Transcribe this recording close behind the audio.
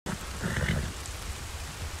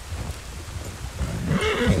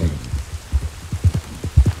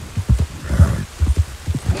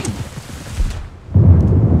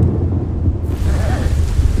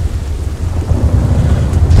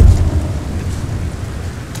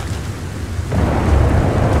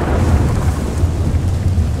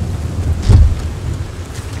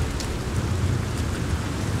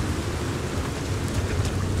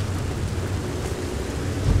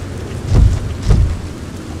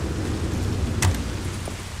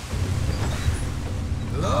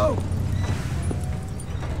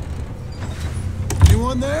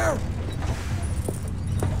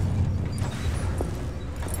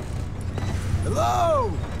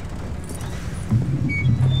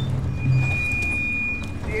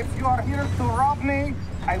you are here to rob me,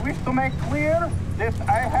 I wish to make clear that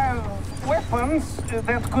I have weapons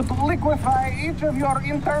that could liquefy each of your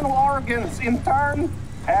internal organs in turn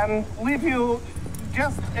and leave you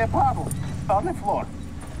just a puddle on the floor.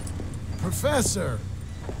 Professor,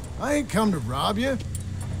 I ain't come to rob you.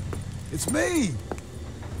 It's me.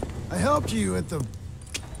 I helped you at the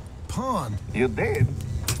pond. You did?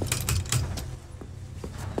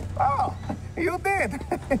 Oh, you did.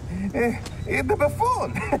 The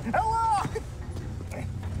buffoon. Hello.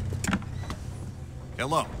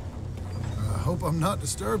 Hello. I hope I'm not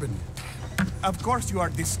disturbing you. Of course you are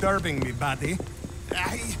disturbing me, buddy.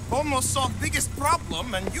 I almost solved biggest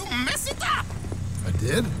problem and you mess it up. I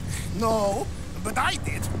did? No, but I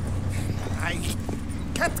did. I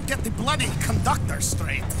can't get the bloody conductor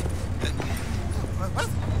straight. What?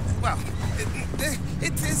 Well,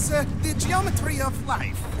 it is the geometry of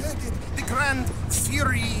life. The grand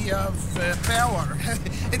theory of power.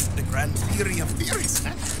 It's the grand theory of theories.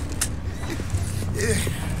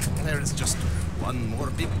 There is just one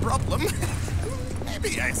more big problem.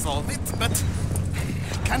 Maybe I solve it, but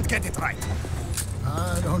can't get it right.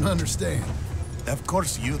 I don't understand. Of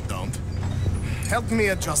course you don't. Help me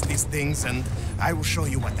adjust these things and I will show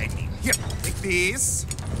you what I mean. Here, take these.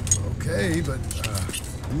 Okay, but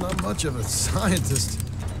I'm not much of a scientist.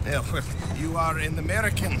 Yeah, well, you are an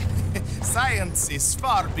American. Science is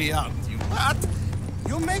far beyond you, but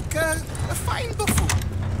you make a fine buffoon.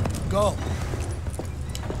 Go.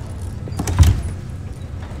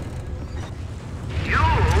 You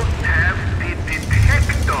have the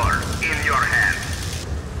detector in your hand.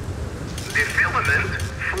 The filament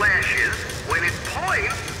flashes when it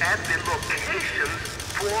points at the locations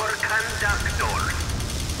for conductors.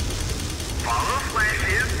 Follow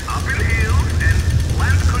flashes up in hills and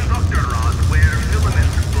plant conductor rods where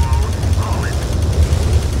filament glows solid.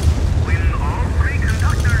 When all three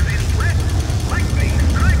conductors in flat, lightning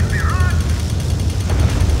strikes the rods.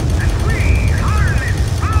 And we harness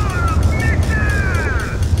power of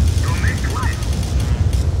nature to make life.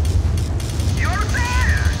 You're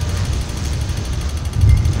there!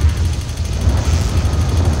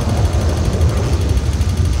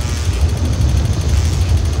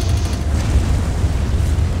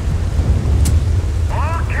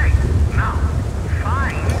 Okay, now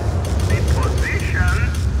find the position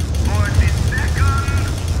for the second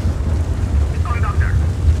conductor.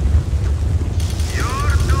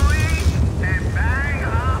 You're doing a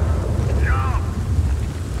bang-up job.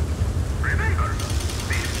 Remember,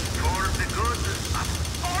 this for the good of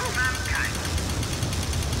all mankind.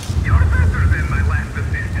 You're better than my last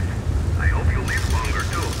assistant. I hope you live longer,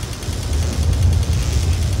 too.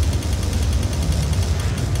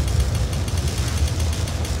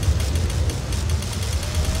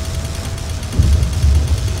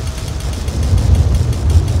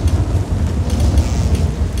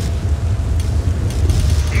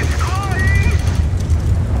 It's going!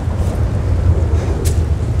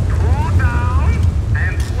 2 down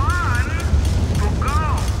and 1 to go.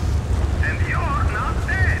 And you're not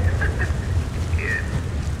dead. Yes.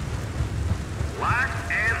 Life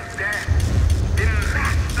and death. The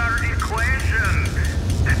master equation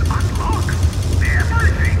that unlocks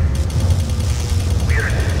everything.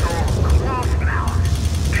 We're so close now.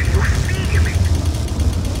 Can you feel it?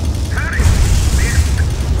 Hurry! This.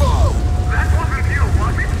 Whoa! That wasn't you,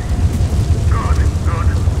 was it? Good, good.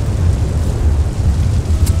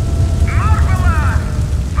 Marvelous!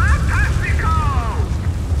 Fantastico!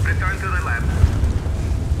 Return to the lab.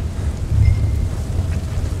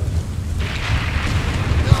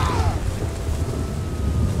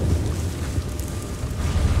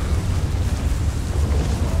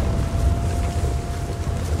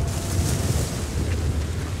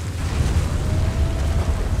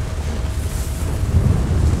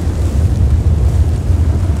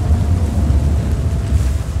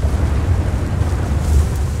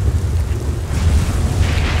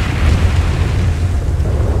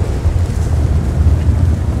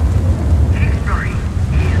 History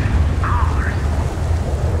is ours.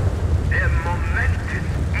 A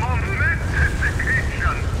momentous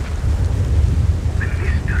occasion. The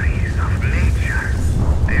mysteries of nature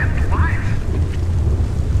and life.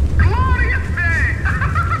 Glorious day!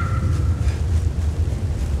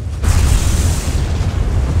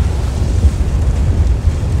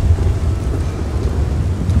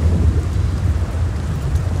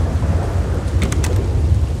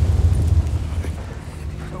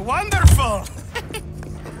 Wonderful!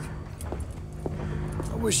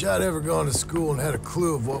 I wish I'd ever gone to school and had a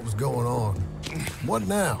clue of what was going on. What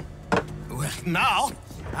now? Well, now,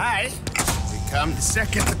 I become the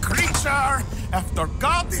second creature after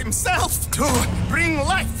God himself to bring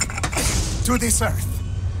life to this earth.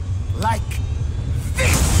 Like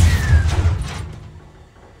this.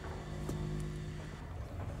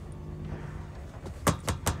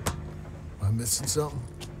 Am I missing something?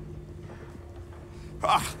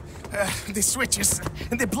 The switches.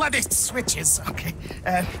 The bloody switches. Okay.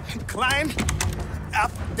 Climb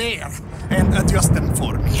up there and adjust them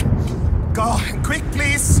for me. Go quick,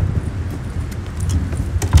 please.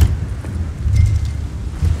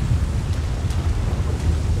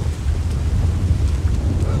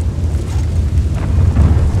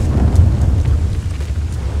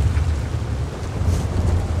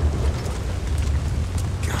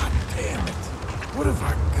 God damn it. What have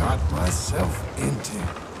I got myself into?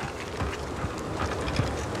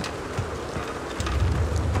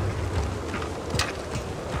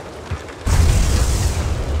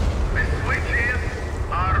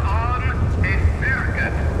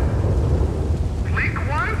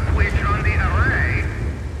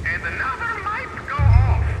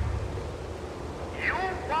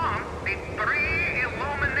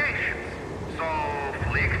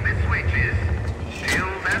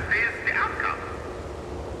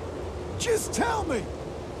 Just tell me,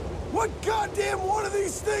 what goddamn one of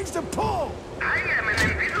these things to pull? I am an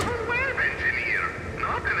invisible wave engineer,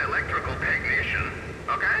 not an electrical technician,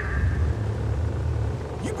 okay?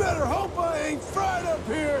 You better hope I ain't fried up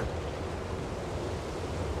here.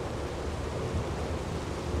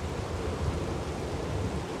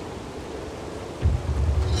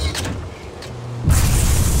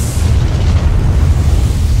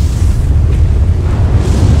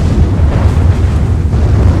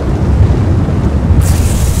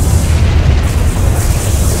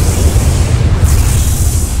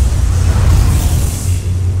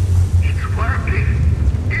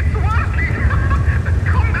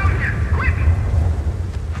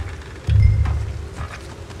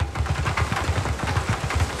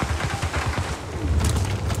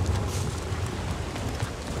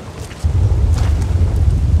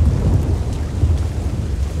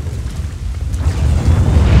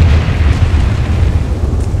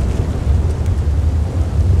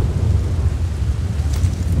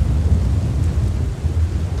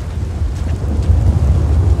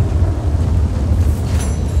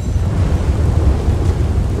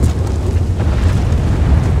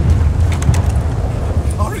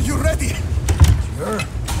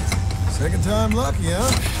 Second time lucky,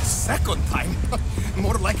 huh? Second time?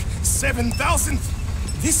 More like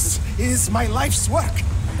 7,000th. This is my life's work.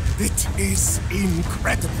 It is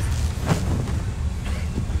incredible.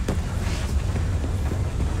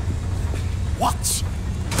 Watch.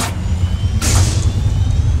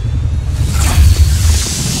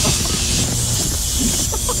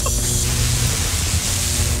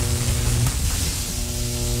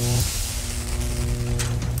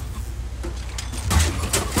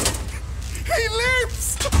 He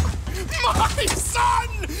lives! My son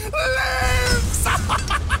lives!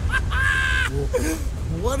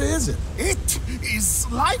 What is it? It is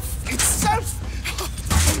life itself.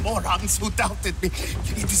 The morons who doubted me.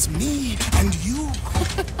 It is me and you.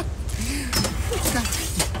 Look at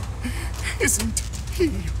him. Isn't he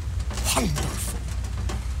wonderful?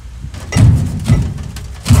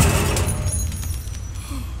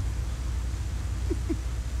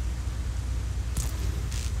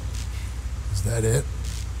 Is that it?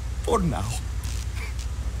 For now.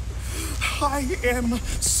 I am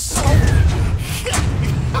so happy.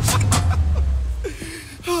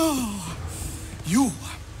 Oh, you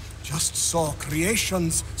just saw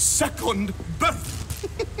creation's second birth.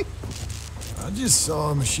 I just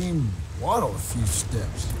saw a machine waddle a few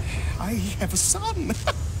steps. I have a son.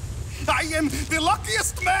 I am the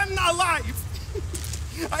luckiest man alive.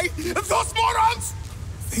 Those morons,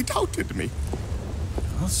 they doubted me.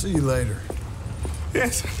 I'll see you later.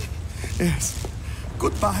 Yes, yes.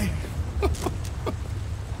 Goodbye.